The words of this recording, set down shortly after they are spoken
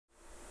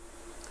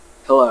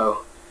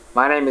Hello,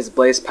 my name is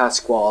Blaise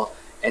Pasquale,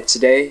 and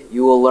today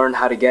you will learn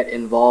how to get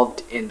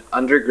involved in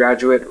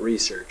undergraduate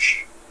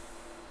research.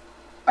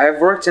 I have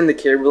worked in the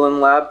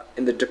Chamberlain Lab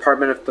in the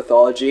Department of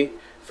Pathology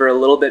for a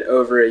little bit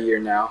over a year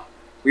now.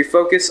 We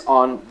focus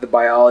on the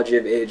biology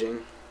of aging.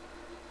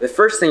 The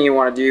first thing you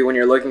want to do when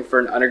you're looking for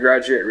an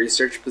undergraduate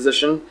research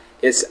position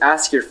is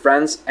ask your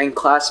friends and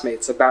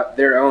classmates about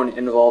their own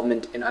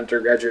involvement in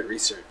undergraduate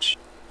research.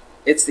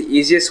 It's the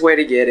easiest way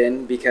to get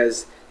in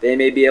because they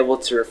may be able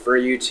to refer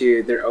you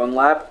to their own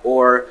lab,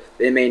 or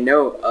they may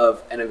know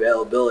of an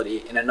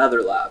availability in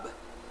another lab.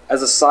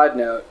 As a side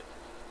note,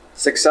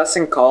 success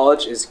in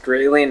college is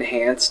greatly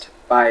enhanced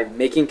by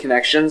making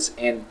connections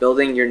and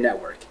building your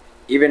network,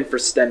 even for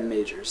STEM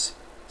majors.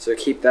 So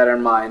keep that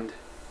in mind.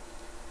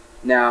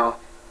 Now,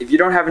 if you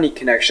don't have any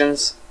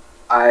connections,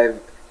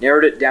 I've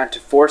narrowed it down to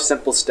 4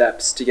 simple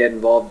steps to get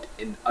involved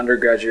in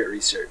undergraduate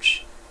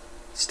research.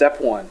 Step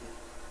 1.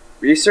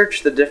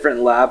 Research the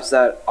different labs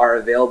that are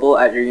available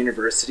at your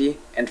university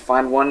and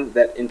find one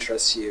that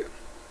interests you.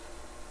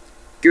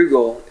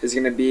 Google is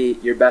going to be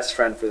your best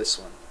friend for this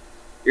one.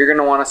 You're going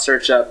to want to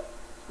search up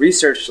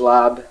research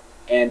lab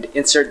and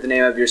insert the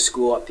name of your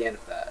school at the end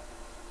of that.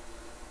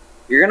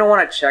 You're going to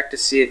want to check to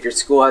see if your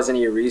school has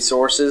any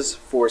resources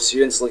for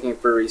students looking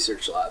for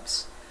research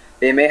labs.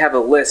 They may have a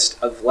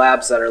list of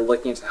labs that are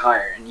looking to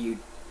hire and you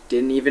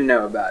didn't even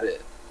know about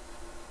it.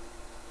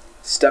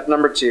 Step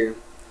number 2.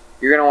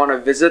 You're going to want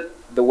to visit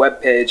the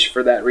web page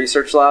for that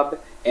research lab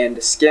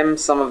and skim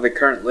some of the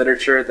current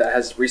literature that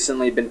has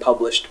recently been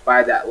published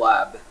by that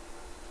lab.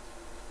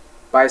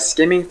 By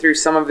skimming through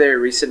some of their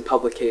recent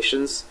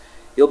publications,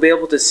 you'll be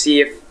able to see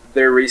if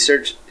their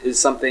research is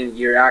something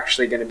you're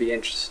actually going to be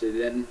interested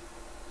in.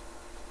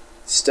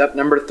 Step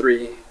number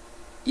 3.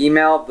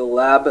 Email the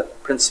lab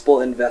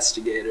principal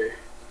investigator.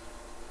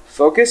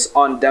 Focus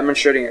on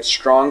demonstrating a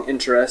strong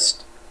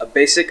interest, a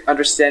basic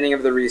understanding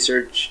of the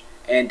research,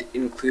 and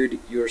include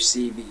your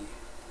CV.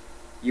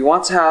 You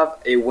want to have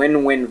a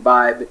win-win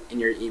vibe in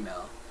your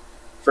email.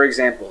 For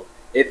example,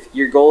 if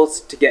your goal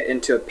is to get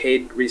into a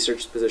paid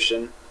research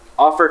position,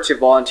 offer to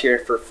volunteer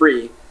for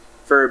free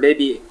for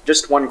maybe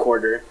just 1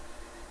 quarter,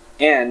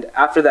 and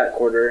after that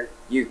quarter,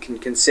 you can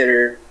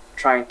consider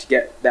trying to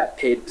get that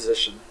paid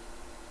position.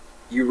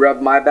 You rub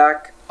my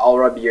back, I'll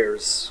rub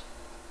yours.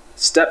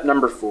 Step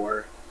number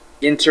 4,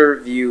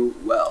 interview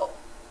well.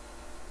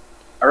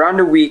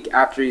 Around a week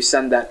after you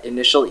send that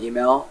initial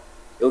email,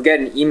 you'll get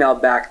an email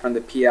back from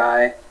the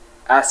PI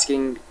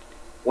asking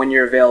when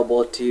you're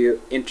available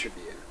to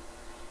interview.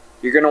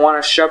 You're going to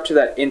want to show up to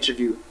that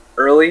interview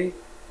early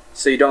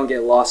so you don't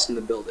get lost in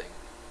the building.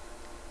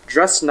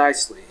 Dress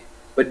nicely,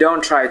 but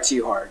don't try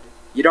too hard.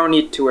 You don't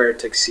need to wear a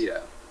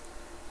tuxedo.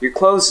 Your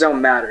clothes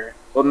don't matter.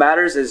 What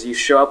matters is you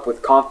show up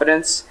with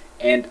confidence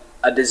and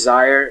a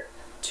desire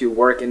to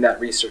work in that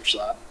research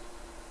lab.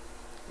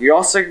 You're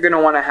also going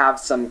to want to have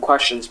some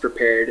questions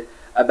prepared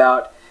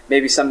about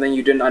maybe something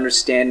you didn't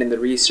understand in the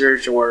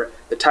research or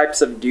the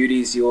types of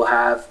duties you will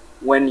have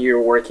when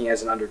you're working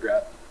as an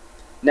undergrad.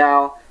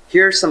 Now,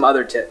 here are some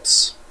other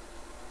tips.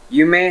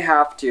 You may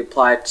have to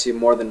apply to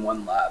more than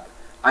 1 lab.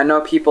 I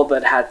know people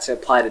that had to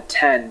apply to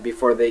 10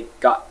 before they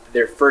got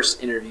their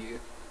first interview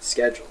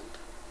scheduled.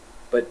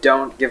 But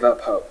don't give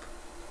up hope.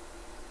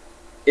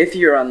 If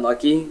you're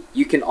unlucky,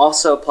 you can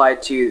also apply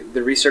to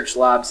the research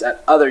labs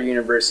at other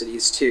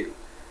universities too.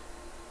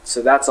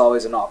 So that's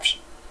always an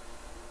option.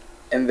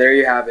 And there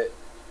you have it.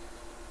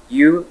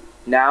 You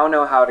now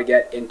know how to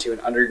get into an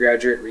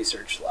undergraduate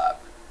research lab.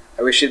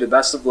 I wish you the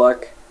best of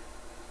luck.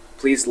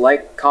 Please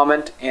like,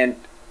 comment, and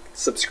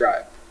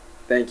subscribe.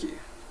 Thank you.